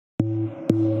Yardy,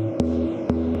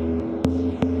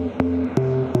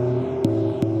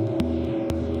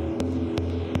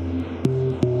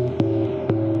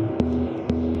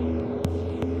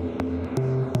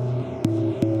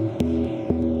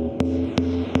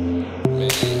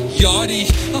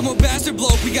 I'm a bastard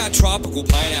bloke. We got tropical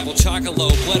pineapple, chocolate,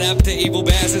 blood up to evil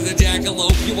bastards, a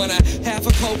jackalope. You want a half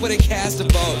a coat with a cast of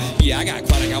boat? Yeah, I got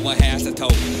quite a got one half the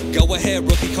toe. Go ahead,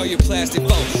 rookie, call your plastic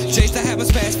boat. Chase the habits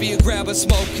fast for you, grab a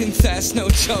smoke. Confess, no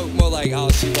joke, more like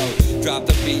all she wrote. Drop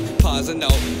the beat, pause a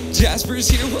note. Jasper's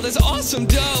here, well, that's awesome,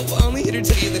 dope. Only here to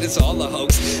tell you that it's all a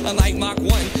hoax. Unlike Mach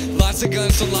 1, lots of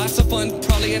guns, so lots of fun.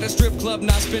 Probably at a strip club,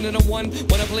 not spending a one.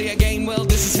 Wanna play a game? Well,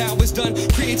 this is how it's done.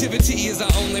 Creativity is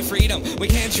our only freedom. We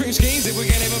can't dream schemes if we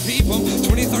can't even people.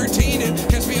 2013 and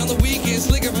catch me on the weekends.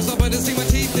 Looking for somebody to see my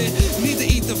teeth in. Need to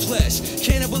eat the flesh.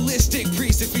 Cannibalistic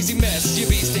priest if easy mess. Your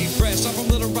beat stay fresh. I'm from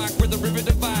Little Rock where the river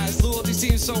divides. Loyalty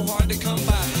seems so hard to come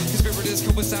by. Conspirators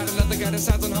coincide. Another guy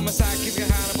decides on homicide. Keep your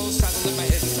high on both sides and lift my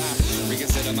head aside.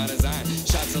 Reconsider my design.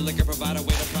 Shots of liquor provide a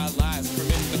way to pride lies. From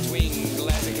in between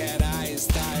glassy cat eyes,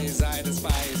 thighs. I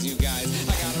despise you guys.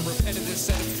 I got a repetitive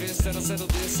set of fists that'll settle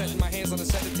this. Setting my hands on a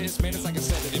sedatives. Man, it's like a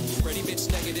sedative. Ready, bitch,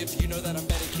 negative. You know that I'm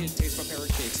better, kid. Taste my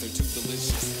parrot cakes. They're too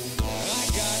delicious. I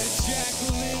got a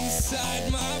jackal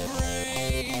inside my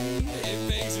brain. It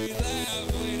makes me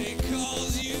laugh when it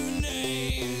calls you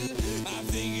names. I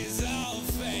think it's all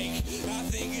fake. I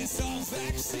think it's all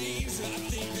vaccines. I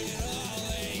think it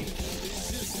all ain't. It's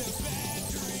just a bad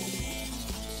dream.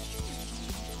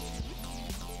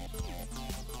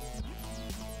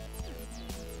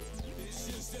 It's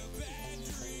just a bad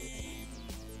dream.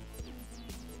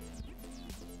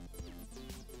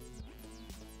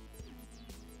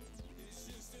 It's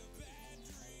just a bad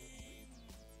dream.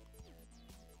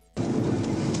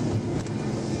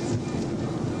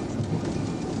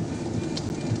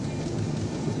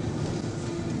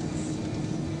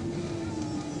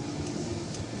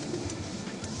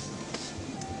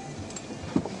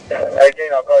 Hey,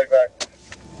 Gene, I'll call you back.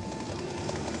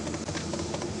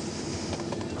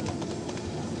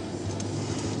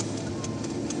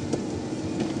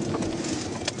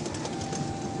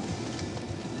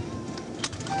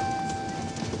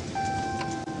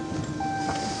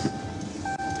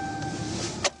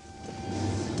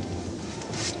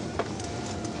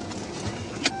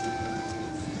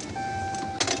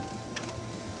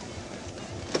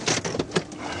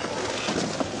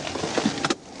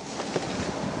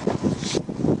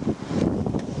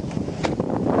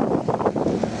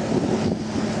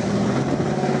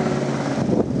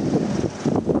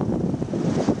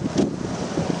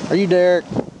 Are you Derek?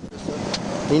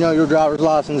 You know your driver's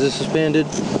license is suspended?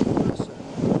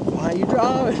 Why are you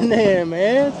driving there,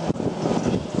 man?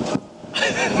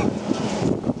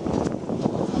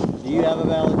 Do you have a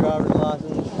valid driver's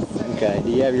license? Okay,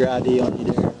 do you have your ID on you,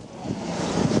 Derek?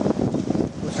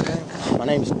 What's your name? My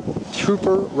name's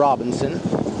Trooper Robinson.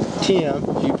 Tim,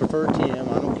 if you prefer Tim,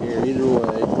 I don't care, either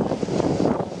way.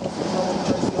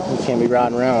 You can't be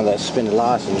riding around with that suspended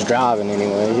license driving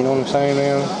anyway, you know what I'm saying,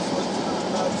 man?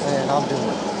 Man, I'm doing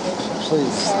it.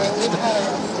 Please.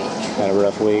 Had a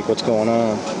rough week. What's going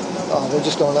on? We're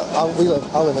just going up. I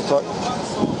live in Clark.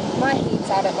 My heat's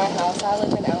out at my house. I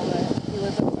live in Elma. He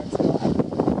lives in Clarksville.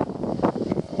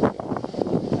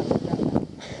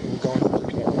 We're going up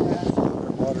to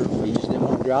water. You just didn't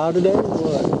want to drive today or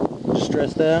what? Just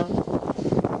stressed out? I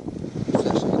was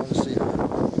actually going to see her.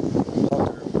 Talk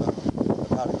to her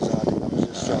about anxiety. I was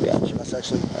just trying to. That's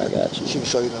actually. I got you. She can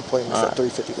show you the appointment at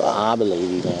 3:55. I believe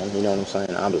you, man. You know what I'm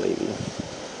saying? I believe you.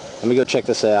 Let me go check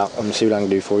this out. Let me see what I can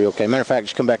do for you, okay? Matter of fact,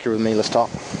 just come back here with me. Let's talk.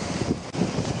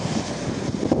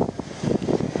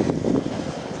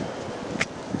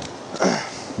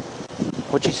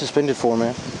 What you suspended for,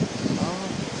 man?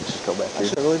 Just go back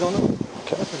here. I really don't know.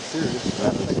 Okay. Nothing serious. I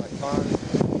think like fine.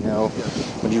 No.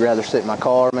 Would you rather sit in my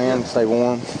car, man, and stay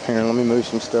warm? Here, let me move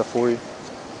some stuff for you.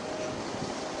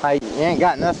 Hey, you ain't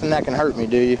got nothing that can hurt me,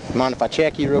 do you? Mind if I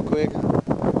check you real quick? She'll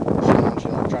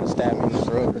try to stab me in the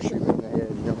throat or shoot me in the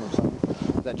head, you know what I'm saying?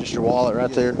 Is that just your wallet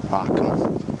right there? Ah, come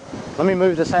on. Let me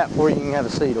move this hat for you and you can have a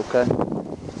seat, okay?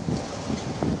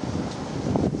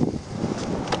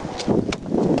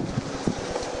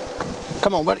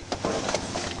 Come on, buddy.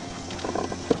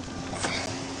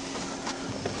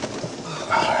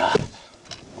 Alright.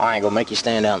 I ain't gonna make you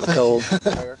stand out in the cold.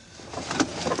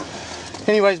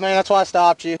 Anyways, man, that's why I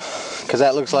stopped you. Because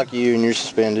that looks like you and you're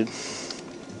suspended.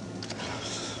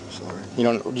 Sorry. You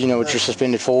don't, do you know what you're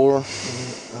suspended for?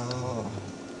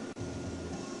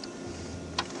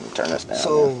 Turn this down.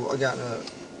 So, I got a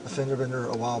fender bender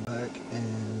a while back,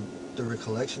 and the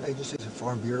recollection agency, the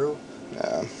Farm Bureau,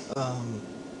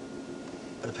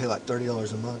 to pay like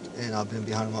 $30 a month, and I've been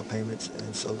behind on my payments,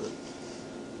 and so the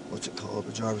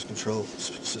the driver's control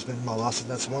suspended my license.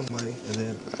 That's one way, and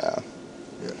then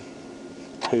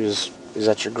Is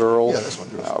that your girl? Yeah, that's my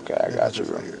girl. Oh, okay, I got you.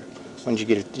 Right here. When did you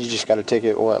get it? You just got a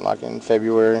ticket, what, like in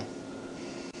February?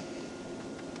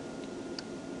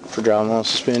 For driving while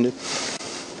suspended?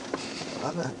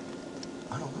 I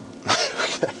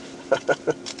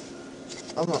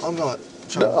don't know. I'm not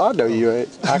trying No, I know you ain't.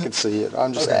 I can see it.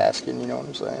 I'm just Okay. asking, you know what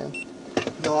I'm saying?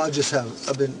 No, I've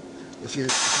been, if you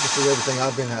see everything,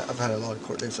 I've had a lot of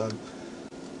court dates. I'm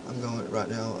going right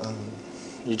now.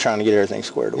 You're trying to get everything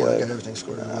squared Yeah, away? I got everything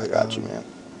squared away. I got you, man.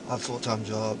 I have a full-time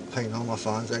job, paying all my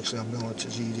fines. Actually, I'm going to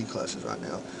GED classes right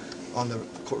now on the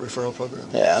court referral program.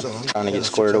 Yeah, so I'm trying to get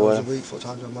 6 squared hours away. a week,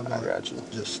 full-time job. I'm I not got you.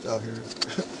 just out here.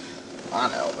 I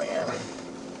know, man.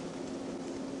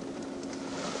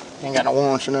 You ain't got no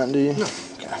warrants or nothing, do you? No.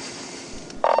 Okay.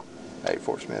 Hey,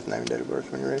 Fort Smith, name and date of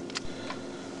birth when you're ready.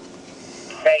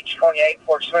 H28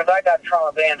 Fort Smith. I got a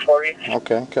trauma band for you.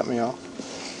 Okay, cut me off.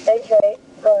 H8,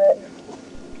 go ahead.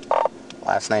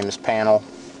 Last name is Panel.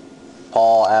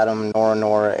 Paul, Adam,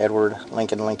 Nora, Edward,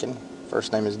 Lincoln.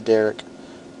 First name is Derek.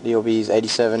 DOB is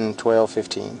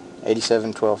 871215.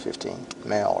 871215.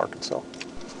 Male, Arkansas.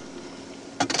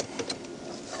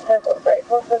 Right,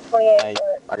 428. Hey,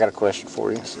 I got a question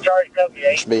for you. Charge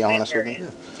W8. Just be honest with me.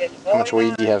 How much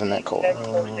weed do you have in that car?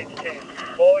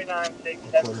 Boy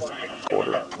 96746.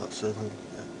 Quarter. About 7.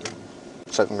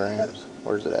 7 grams.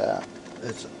 Where's it at?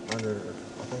 It's under.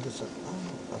 I think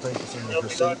it's under her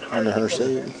seat. Under her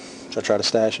seat. Should I try to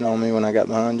stash it on me when I got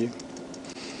behind you?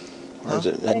 Or is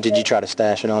it, did you try to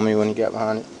stash it on me when you got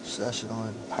behind it? Stash it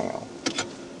on. Hang on.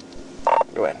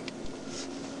 Go ahead.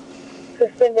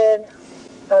 Suspended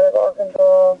out of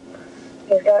Arkansas.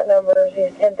 He's got numbers.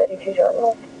 He's 1032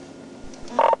 terminal.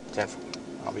 10.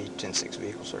 I'll be 10-6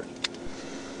 vehicle, sir.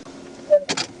 10.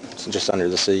 It's just under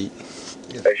the seat.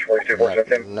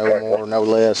 H42 No more, no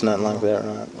less, nothing like that,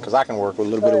 right? Because I can work with a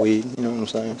little bit of weed, you know what I'm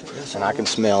saying? And I can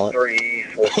smell it. 3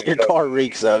 Your car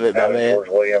reeks of it, my man.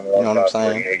 You know what I'm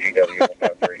saying?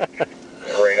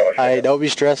 Hey, don't be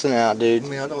stressing out, dude. I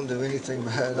mean, I don't do anything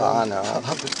bad. I know.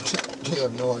 You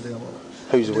have no idea.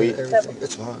 Who's the weed? Everything.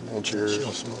 It's fine. It's yours. She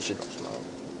don't smoke. She don't smoke.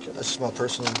 That's just my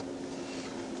personal.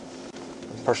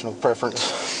 Personal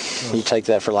preference. You take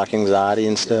that for like anxiety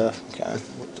and stuff? Okay.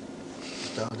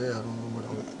 Without that, I don't know what I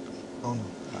don't know.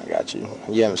 I got you.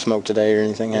 You haven't smoked today or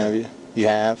anything, have you? You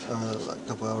have? Like a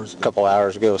couple hours ago. A couple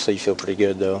hours ago, so you feel pretty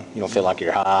good though. You don't feel like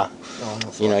you're high. No, I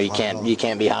don't feel You know, like you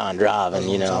can't be high on driving,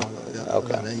 you know.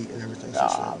 Okay. And ate and everything.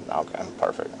 Okay,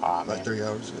 perfect. All right, Like man. 3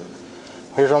 hours ago.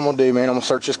 Here's what I'm gonna do, man. I'm gonna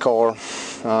search this car.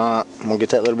 I'm gonna get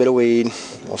that little bit of weed.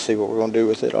 We'll see what we're gonna do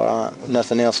with it. All right.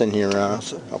 Nothing else in here, right? No,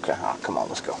 sir. Okay. All right, come on,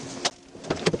 let's go.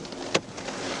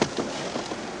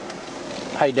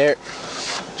 Hey, Derek.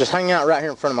 Just hang out right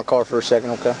here in front of my car for a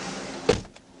second, okay?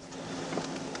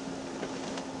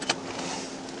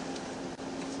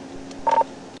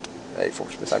 Hey,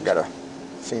 Fort Smith, I've got a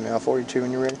female for you too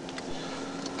when you're ready.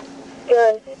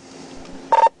 Good.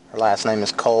 Her last name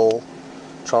is Cole.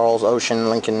 Charles, Ocean,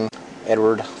 Lincoln,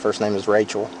 Edward. First name is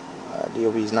Rachel.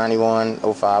 DOB is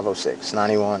 910506.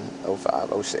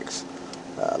 910506.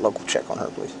 Local check on her,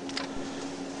 please.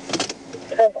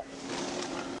 10.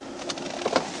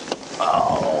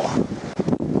 Oh.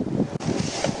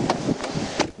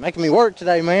 Making me work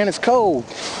today, man. It's cold.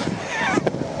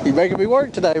 You making me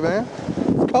work today, man.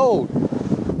 It's cold.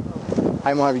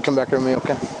 I'm gonna have you come back here with me,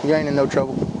 okay? You ain't in no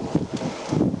trouble.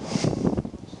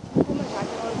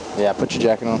 Yeah, put your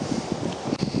jacket on.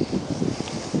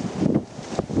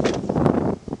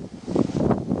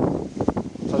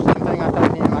 So same thing I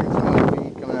thought him, I can smell the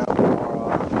weed coming out tomorrow.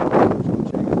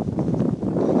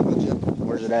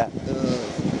 Where's it at?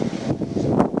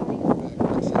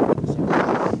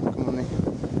 Come on in.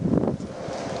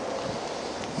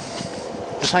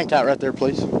 Just hang tight right there,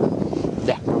 please.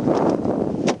 Yeah.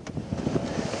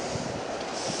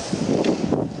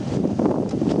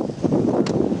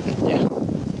 Yeah.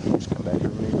 Just come back here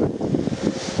with me, buddy.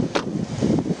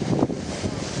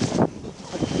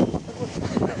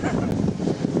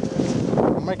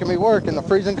 You're making me work in the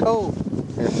freezing cold.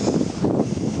 Here.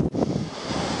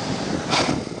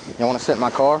 You want to sit in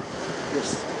my car?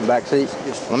 Yes. In the back seat?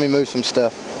 Yes. Let me move some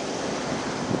stuff.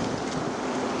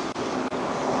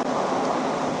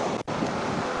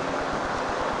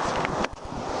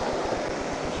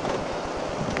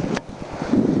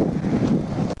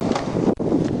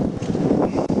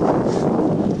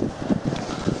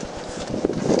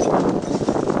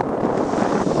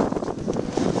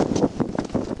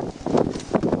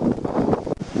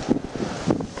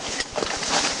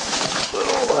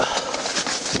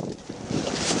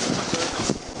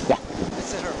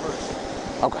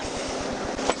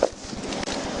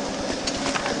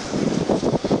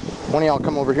 One of y'all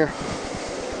come over here.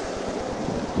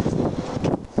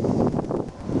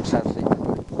 Just have a seat.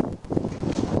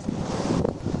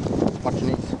 Watch your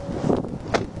knees.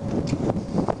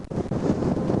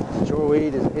 Is your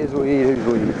weed? Is it his weed? Whose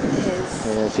weed? His.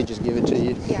 Yeah, if he just give it to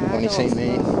you Yeah, when I he don't seen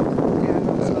me. smoke. Yeah, I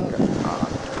don't smoke.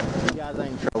 You guys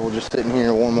ain't in trouble. Just sitting here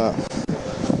and warm up.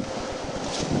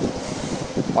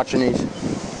 Watch your knees.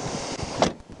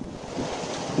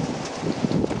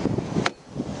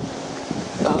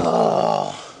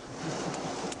 Oh.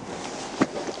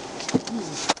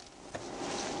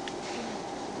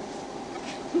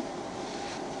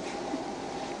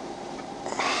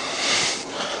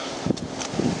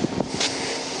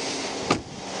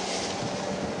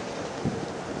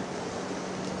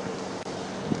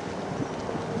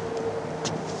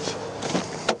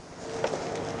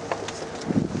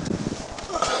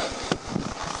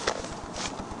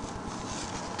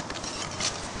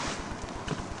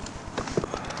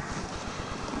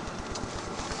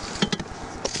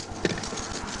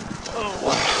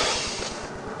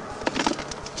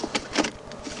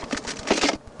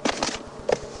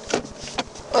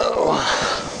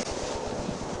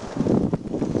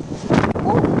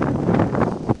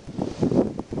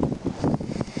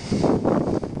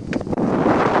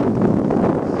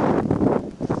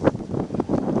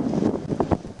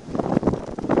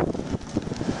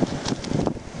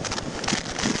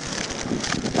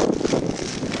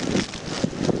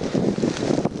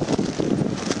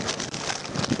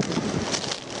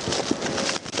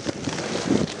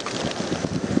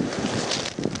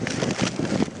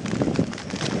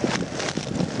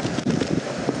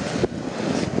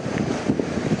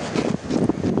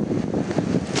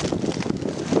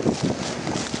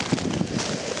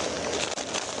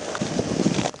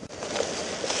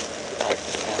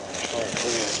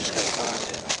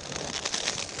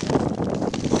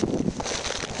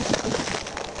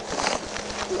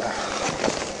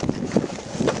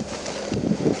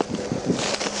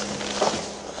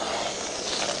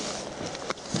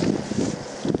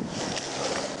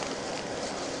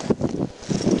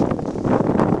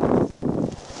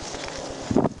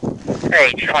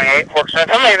 Hey, 28, Portsmouth.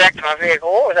 I'm heading back to my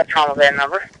vehicle. What was that trauma van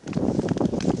number?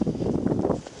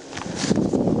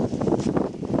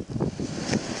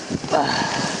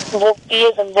 E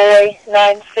is in boy,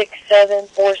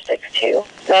 967-462.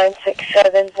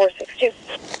 967-462.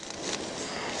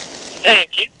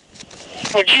 Thank you.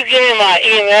 Would you give me my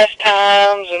EMS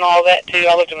times and all that too?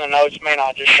 I looked in the notes. May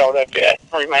not just showed up yet,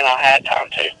 or you may not have time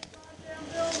to.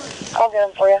 I'll get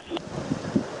them for you.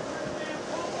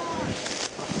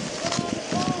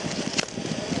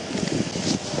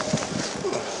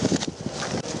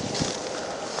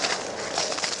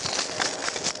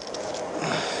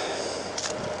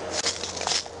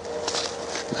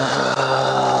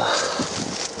 Uh,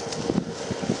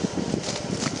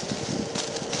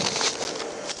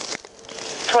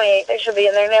 28, they should be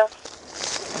in there now.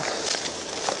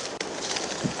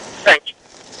 Thank you.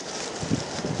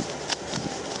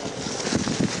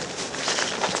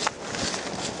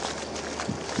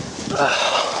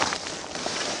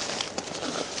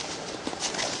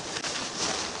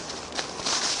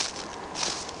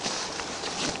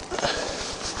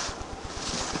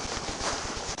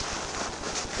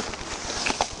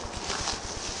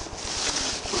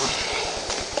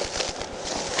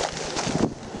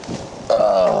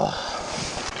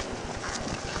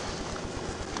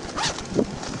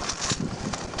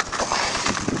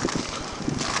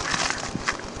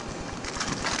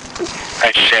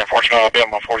 Thanks, Sam. Unfortunately, I'll be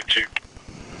on my 42.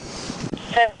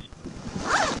 Okay.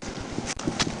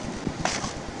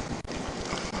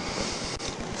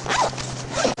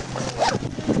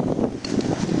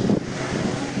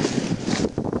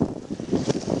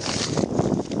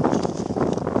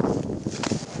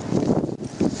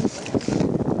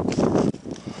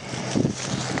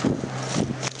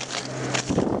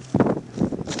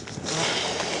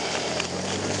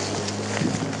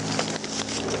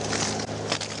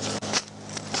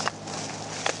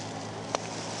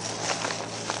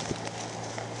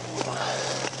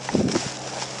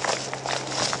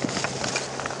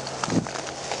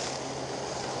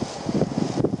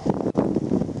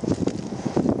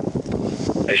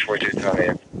 H42, come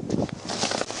in.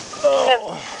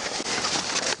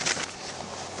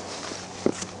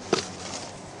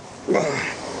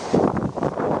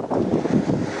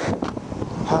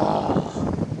 oh.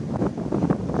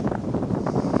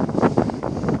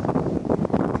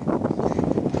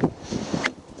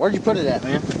 Where'd you put it at,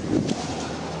 man?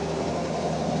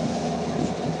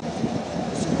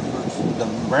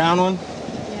 The brown one?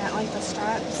 Yeah, like the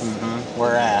straps. Mm-hmm.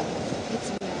 Where at? It's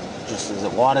in there. Just, is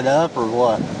it wadded up or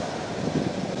what?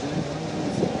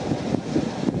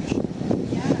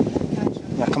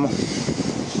 come on.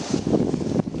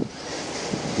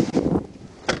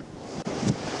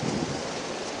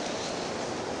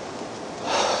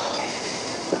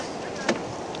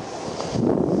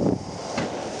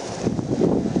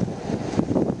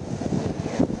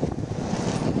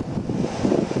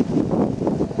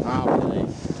 Okay.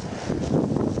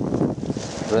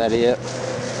 Is that it?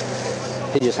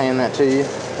 He just handed that to you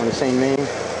when he seen me?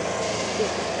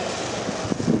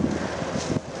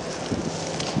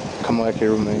 Come back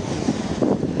here with me.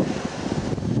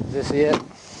 Is this it?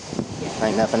 Yeah.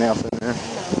 Ain't nothing else in there?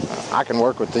 No. I can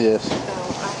work with this. No, I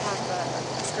have a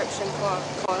prescription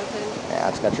card thing. Yeah,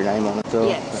 it's got your name on it though.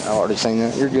 Yes. I've already seen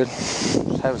that. You're good.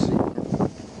 Just have a seat.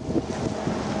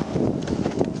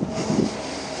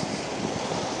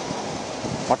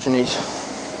 Watch your knees.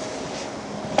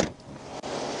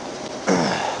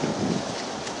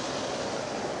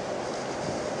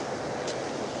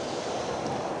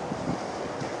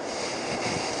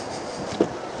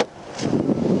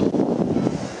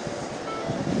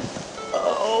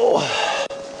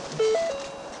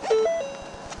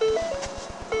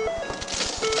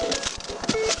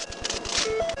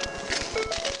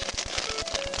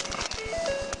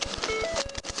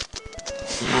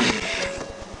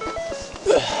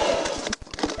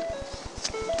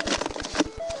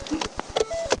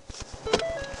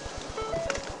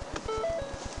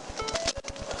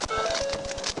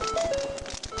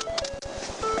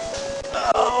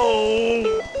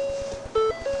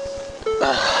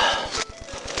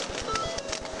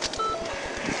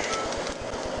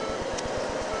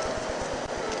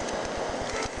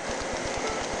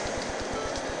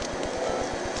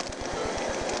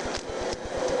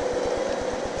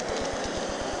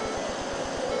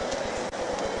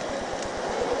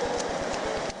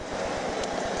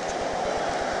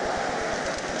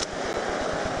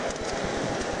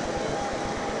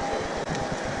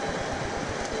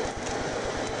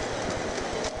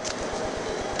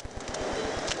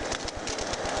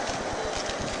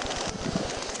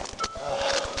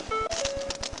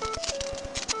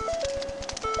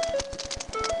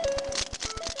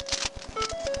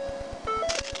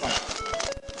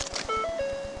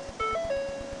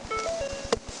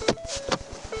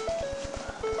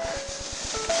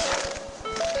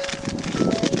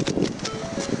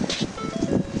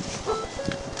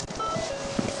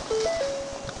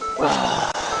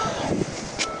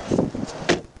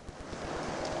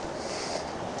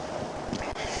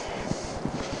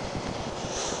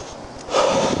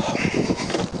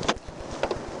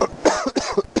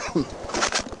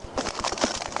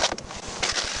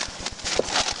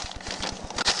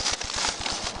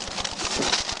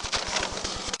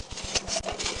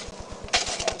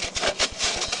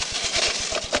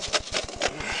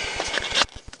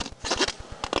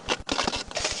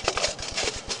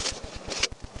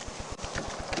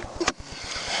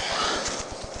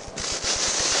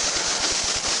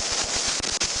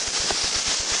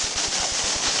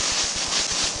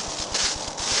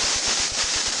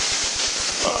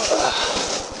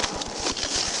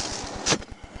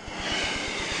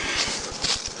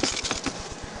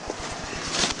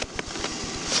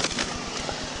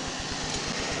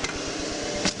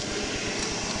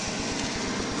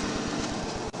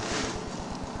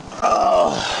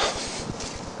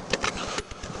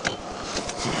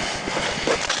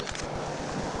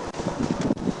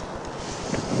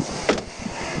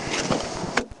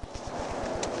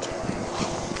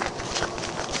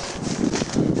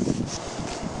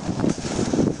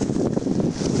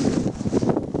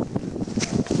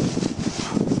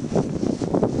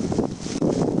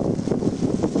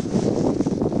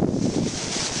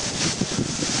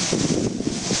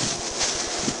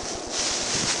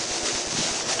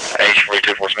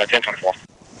 H-42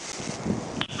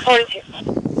 42.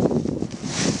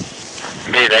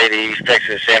 Mid-80s,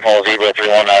 Texas, San Paul Zebra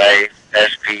 319A,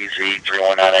 SPZ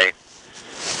 3198.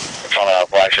 It's on a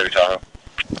black Chevy Tahoe.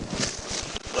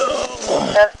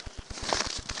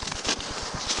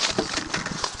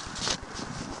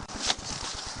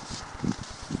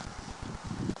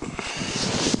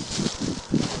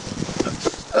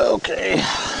 Okay.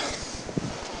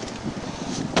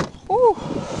 Woo.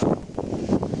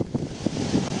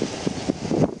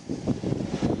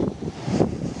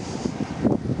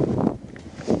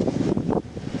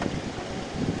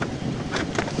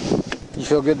 You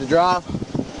feel good to drive?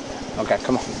 Okay,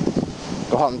 come on.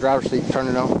 Go hop in the driver's seat and turn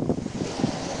it on.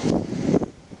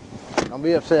 Don't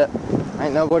be upset.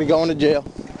 Ain't nobody going to jail.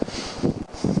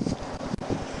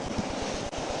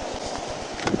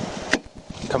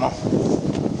 Come on.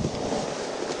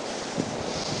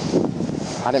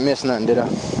 I didn't miss nothing, did I?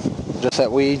 Just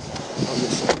that weed?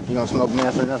 You gonna smoke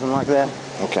meth or nothing like that?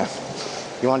 Okay.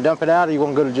 You want to dump it out or you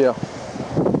want to go to jail?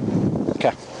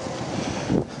 Okay.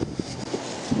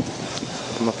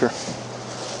 Come up here.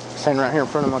 Stand right here in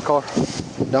front of my car.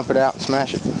 Dump it out and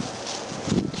smash it.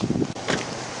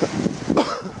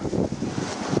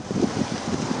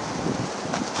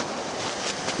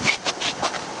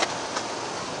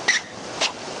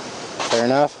 Fair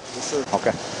enough? Yes, sir.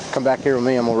 Okay. Come back here with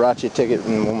me. I'm going to write you a ticket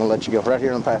and I'm going to let you go. Right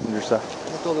here on the passenger side.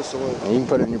 I'll throw this away. You can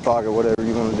put it in your pocket, whatever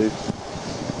you want to do.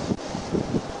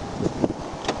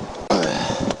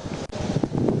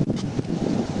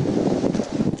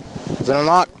 Is it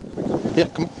unlocked? Yeah,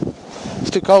 come on.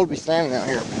 It's too cold to be standing out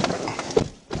here.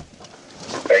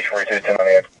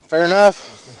 H-42, Fair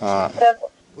enough?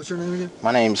 What's your name again?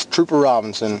 My name's Trooper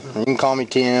Robinson. You can call me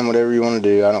Tim, whatever you want to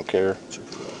do. I don't care.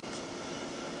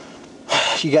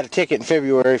 You got a ticket in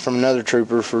February from another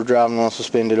trooper for driving while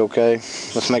suspended, okay?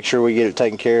 Let's make sure we get it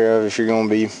taken care of if you're going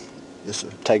to be Yes, sir.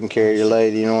 taking care of your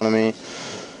lady, you know what I mean?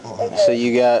 So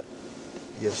you got...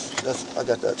 Yes, I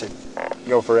got that ticket.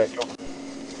 Go for it.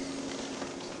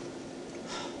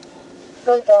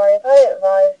 I'm sorry, if I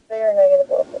advise, they are negative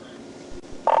locals.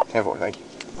 10-4, thank you.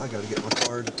 I gotta get my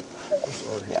card. I'm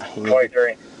sorry. Yeah, you need,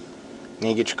 23. need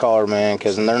to get your car, man,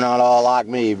 because they're not all like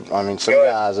me. I mean, some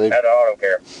guys, they'd auto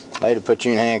care. have put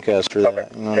you in handcuffs for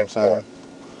that, you know what I'm saying?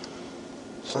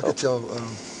 I could tell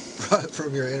right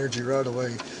from your energy right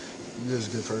away, you're a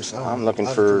good person. I'm looking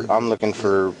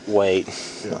for weight.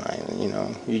 Yeah. You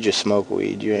know, you just smoke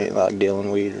weed. You ain't like dealing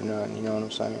weed or nothing. You know what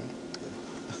I'm saying?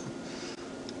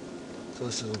 So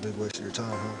this is a big waste of your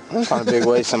time, huh? It's not a big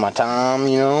waste of my time,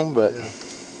 you know, but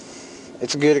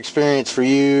it's a good experience for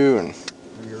you. And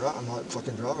You're right. I'm not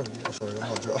fucking driving again. I'm sorry, I'm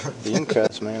not driving. you can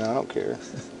cuss, man. I don't care.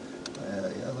 Yeah,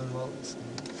 I learned all this.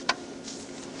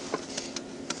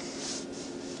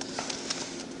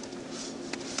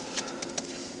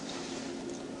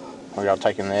 Are y'all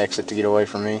taking the exit to get away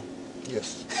from me?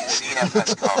 Yes.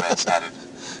 CMS comments added.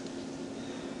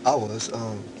 I was.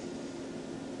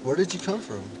 Where did you come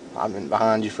from? I've been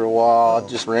behind you for a while. Oh. I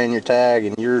just ran your tag,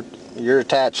 and you're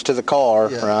attached to the car,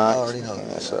 Yeah, right? I already know that.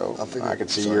 Yeah, so I could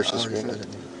see sorry, you're I already suspended.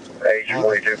 figured it.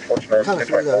 H-42, I kind of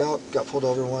figured that out. Got pulled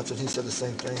over once, and he said the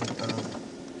same thing.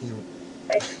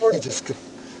 He just,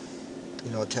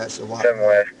 attached a white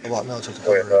male to the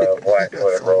car. with black That's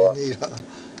with all you need, huh?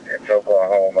 It's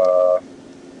Oklahoma.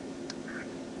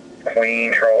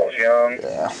 Queen Charles Young,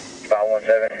 Yeah.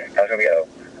 517. I was going to be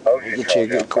We'll get you a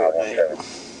good court date.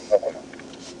 Oklahoma.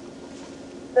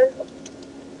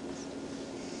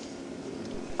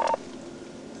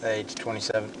 Age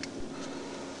 27.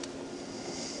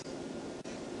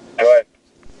 Go ahead.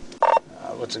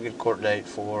 What's a good court date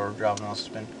for driving while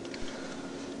suspended?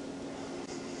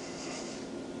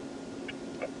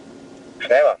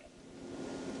 Stand up.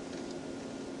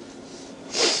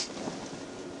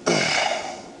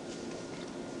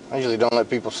 I usually don't let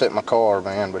people sit in my car,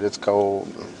 man, but it's cold.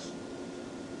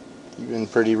 You've been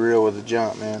pretty real with the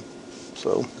jump, man.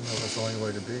 So, That's the only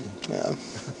way to be yeah.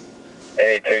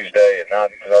 Any Tuesday at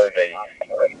 9:30.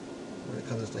 when it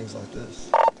comes to things like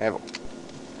this.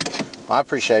 I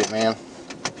appreciate it, man.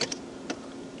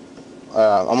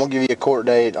 I'm going to give you a court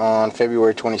date on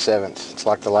February 27th. It's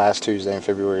like the last Tuesday in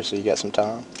February, so you got some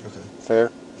time. Okay.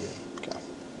 Fair? Yeah. Okay.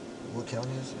 What county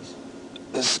is this?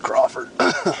 This is Crawford.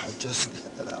 I just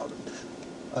got out.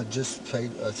 I just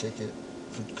paid a ticket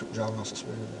for driving off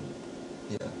suspended.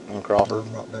 Yeah. In Crawford?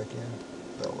 I'm right back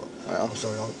in. So, Well. I'm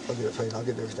sorry. I'll get it paid. I'll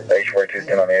get everything. H-42,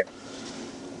 10 on it.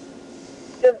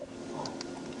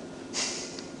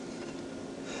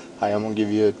 Hey, I'm going to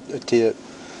give you a tip.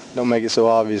 Don't make it so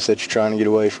obvious that you're trying to get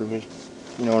away from me.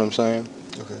 You know what I'm saying?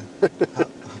 Okay.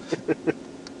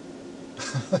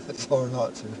 It's hard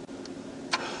not to.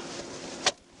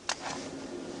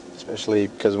 Especially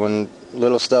because when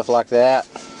little stuff like that,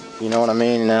 you know what I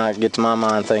mean? Now it gets my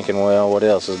mind thinking, well, what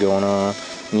else is going on?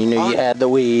 And you knew you had the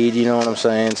weed, you know what I'm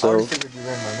saying? I So, already figured you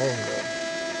ran my name, though.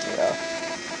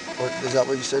 yeah. Is that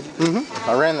what you said you did? Mm-hmm.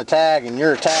 I ran the tag, and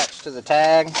you're attached to the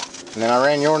tag, and then I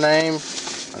ran your name,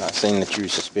 and I seen that you were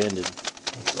suspended.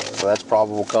 So that's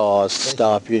probable cause to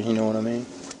stop you, you know what I mean?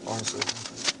 Honestly.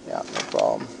 Yeah, no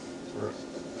problem. God,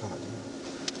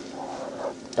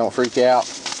 Don't freak out.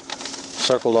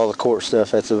 Circled all the court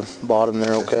stuff at the bottom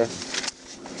there, okay?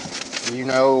 You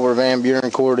know where Van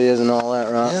Buren Court is and all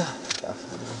that, right? Yeah.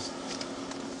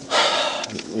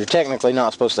 You're technically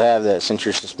not supposed to have that since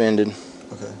you're suspended.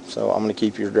 Okay. So I'm going to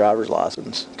keep your driver's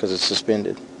license because it's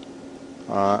suspended.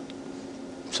 All right?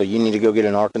 So you need to go get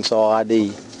an Arkansas ID.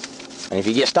 And if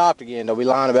you get stopped again, don't be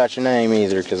lying about your name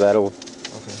either, because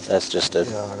that's just a,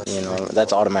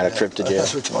 that's automatic trip to jail.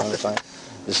 That's You know what I'm saying?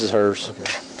 This is hers.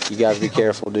 Okay. You gotta be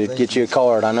careful, dude. Get you a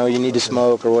card. I know you need to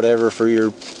smoke or whatever for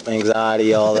your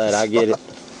anxiety, all that. I get it.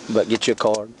 But get you a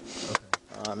card.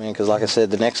 I mean, because like I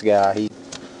said, the next guy,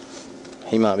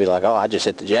 he might be like, oh, I just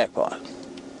hit the jackpot.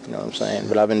 You know what I'm saying?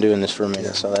 But I've been doing this for a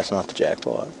minute, so that's not the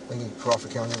jackpot. I think in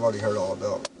Crawford County, I've already heard all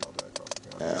about Crawford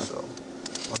County. Yeah. So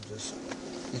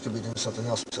you could be doing something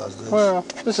else besides this. Well,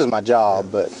 this is my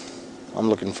job, but I'm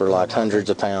looking for like hundreds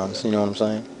of pounds. You know what I'm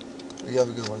saying? You have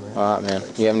a good one, man. All right, man.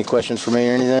 You have any questions for me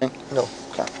or anything? No.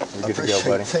 Okay. You're good to go, Appreciate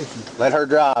buddy. it. Thank you. Let her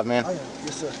drive, man. Oh, yeah.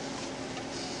 Yes, sir.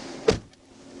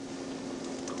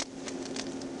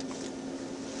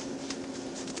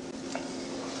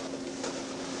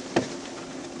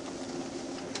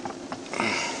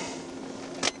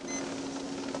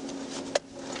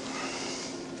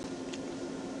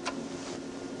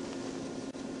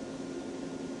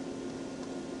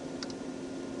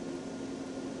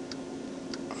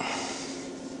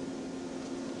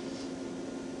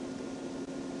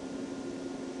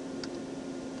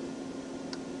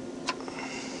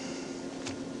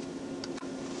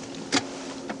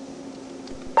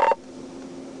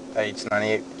 It's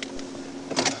 98.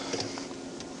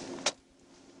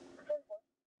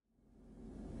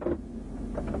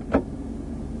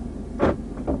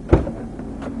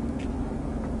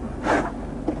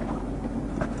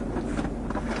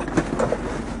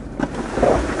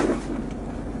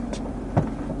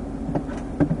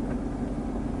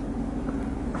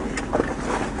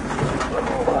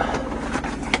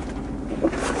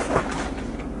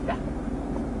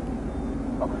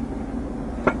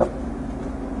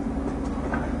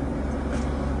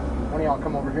 Y'all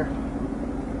come over here.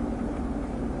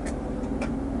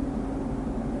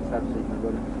 Let's have a seat, my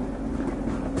buddy.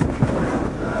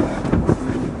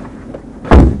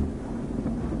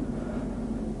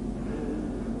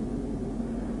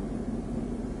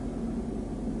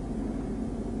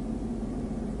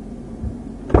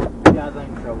 Yeah, I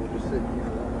think so. We'll just sit here.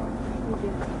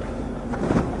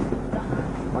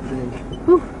 What's your name?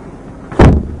 Whew.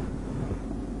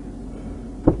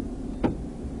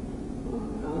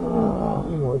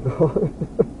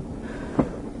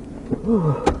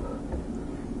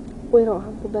 We don't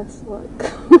have the best luck.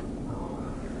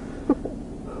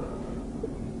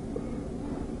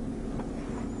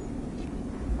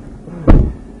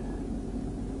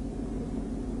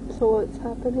 So what's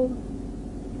happening?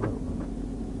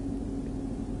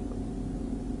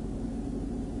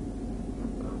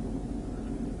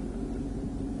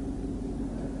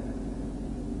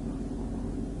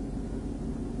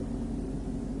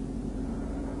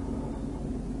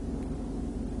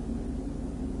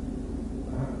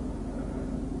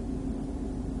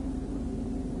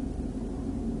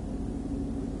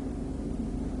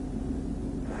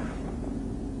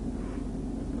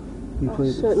 I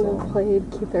shouldn't have played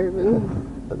Keith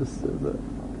Urban. I just said that.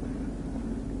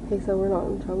 Hey, so we're not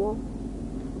in trouble?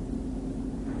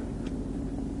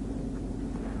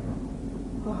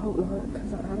 I hope not,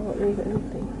 because I don't need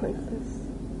anything like this.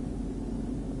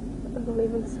 I don't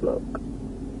even smoke.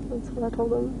 That's what I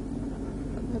told him.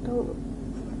 I don't.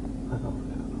 I know.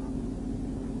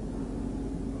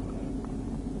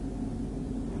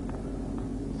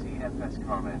 CFS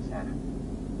comments added.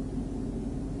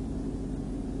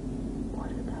 What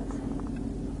did that say?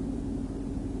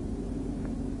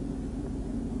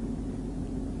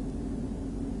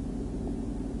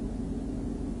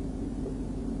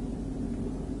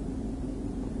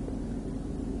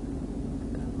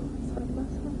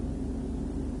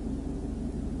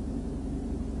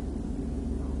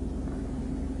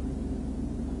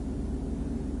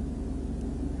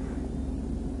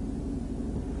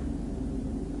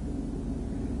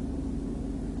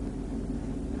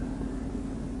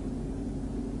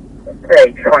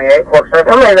 Hey, 28 Portsmouth.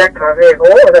 How many that kind of vehicle?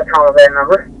 What was that kind of van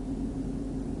number?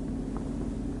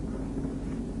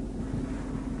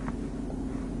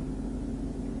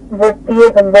 Vicki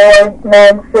is a boy,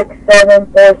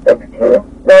 967462.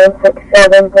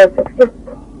 967462.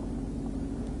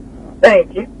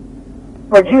 Thank you.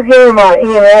 Would you give me my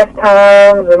EMS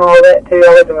times and all that too? I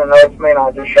looked in the notes. May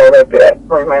not just showed up yet.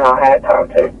 Or you may not have time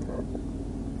to.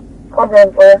 I'll do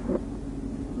it for you.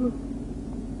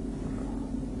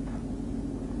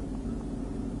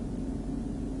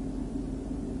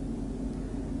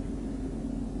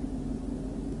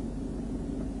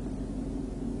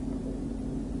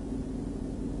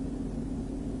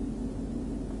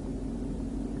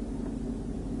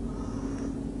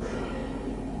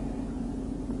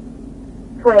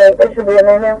 That should be in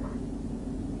there now.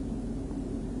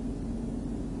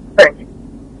 Thank you.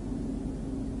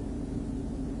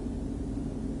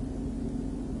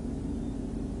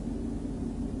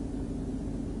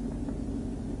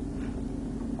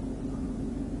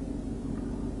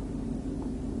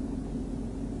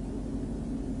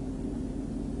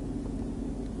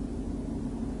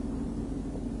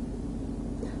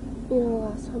 You know,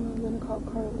 last time I was in a cop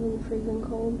car, it was in the freezing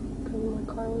cold because my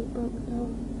car was broken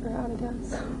down or out of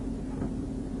gas.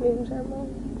 Me and Jeremiah.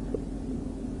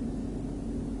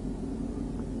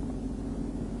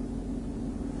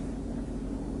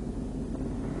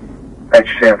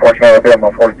 HC, unfortunately, I'll be on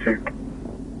my 42.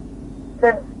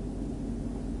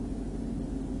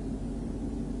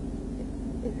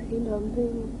 Is he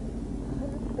dumping?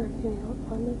 Or can you help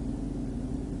find him?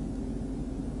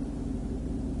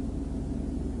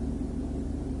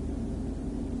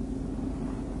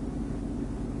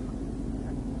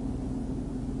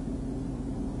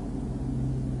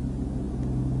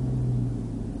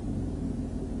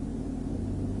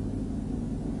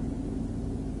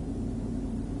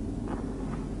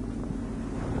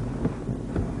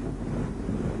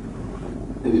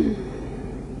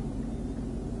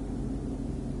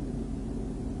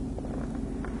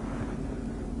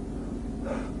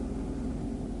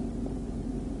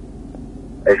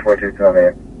 H42 coming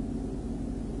in.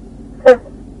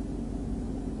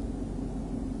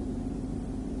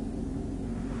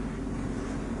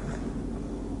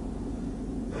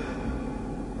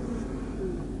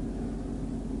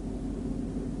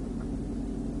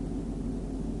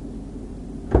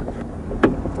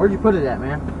 Where'd you put it at,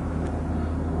 man?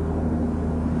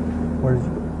 Where did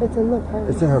you? It's in the purse.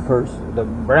 It's in her purse. The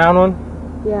brown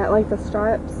one? Yeah, like the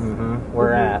stripes. Mm-hmm.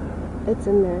 Where at? It's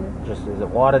in there. Just, is it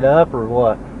wadded up or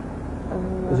what?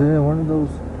 Is it in one of those?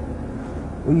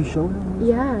 Will you show them?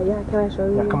 Yeah, can I show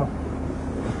you? Yeah, come on.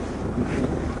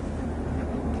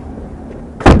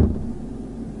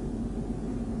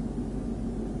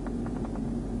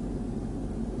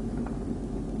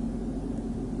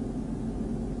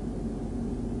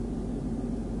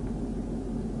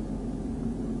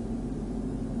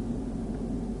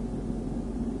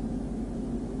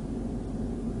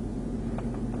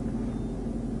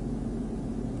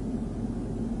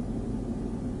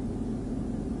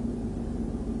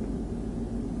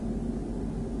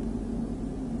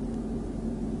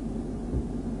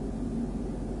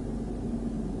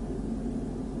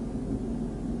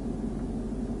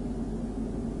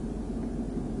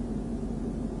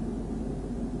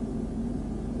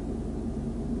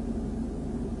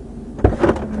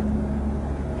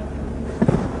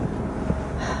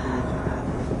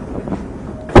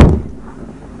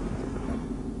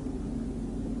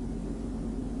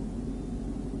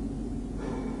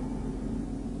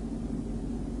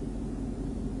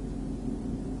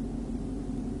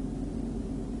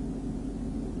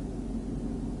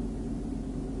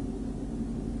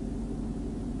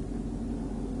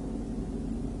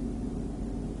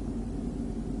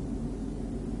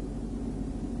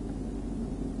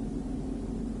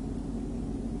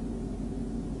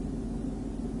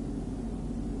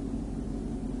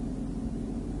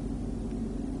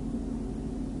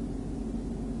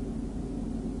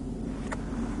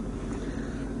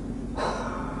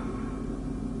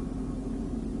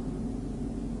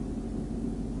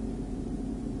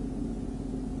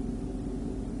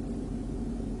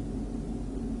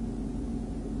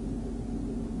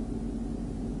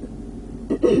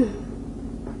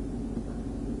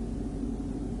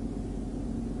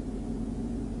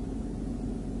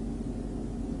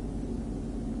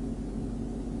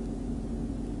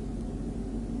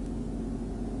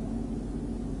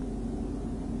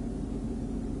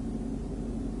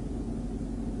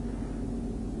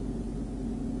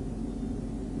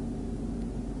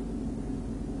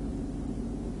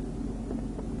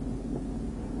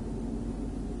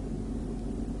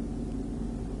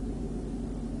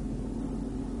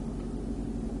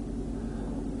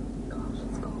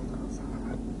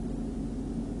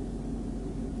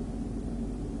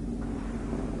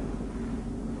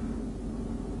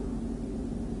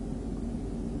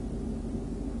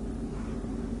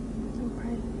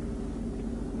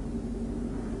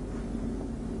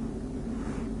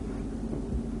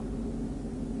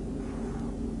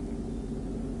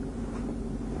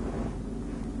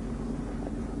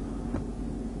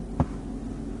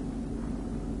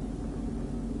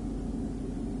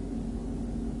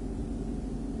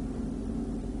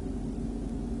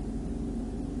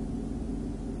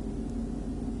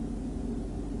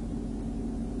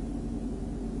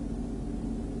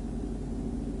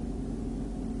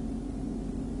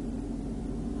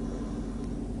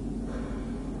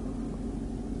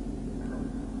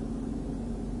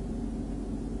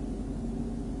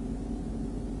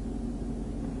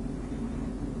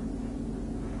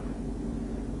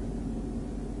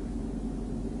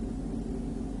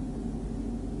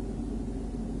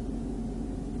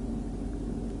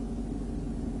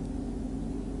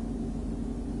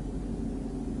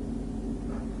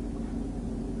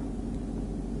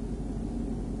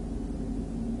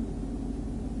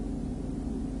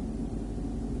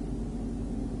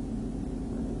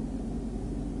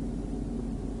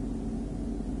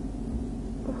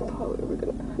 never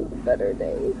gonna have a better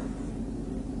day.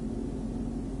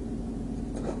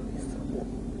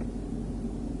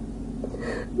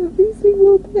 Every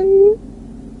single day.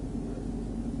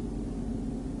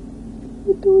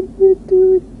 I don't want to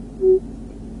do it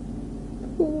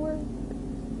for work.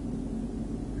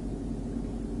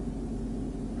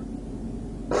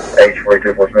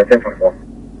 H-42, Smith, 1024.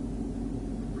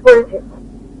 42.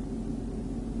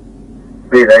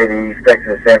 B-80,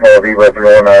 Texas, sample of Evo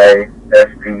 319A,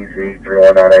 SPZ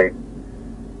 3198.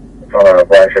 It's on a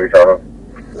black Chevy Tahoe.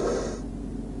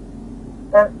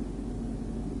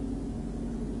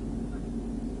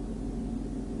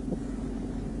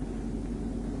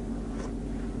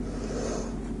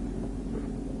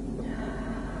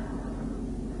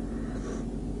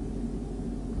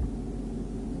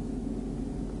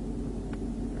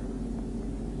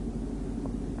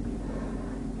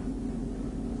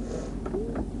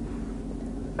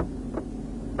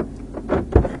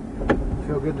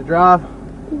 Feel good to drive?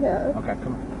 Yeah. Okay,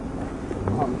 come on.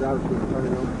 Come on, the driver's going to turn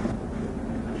it over.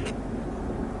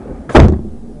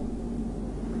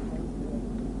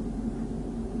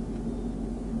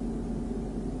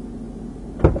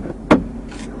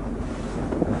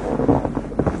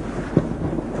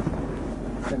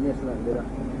 That missed nothing, did I?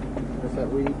 That's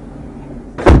that weed.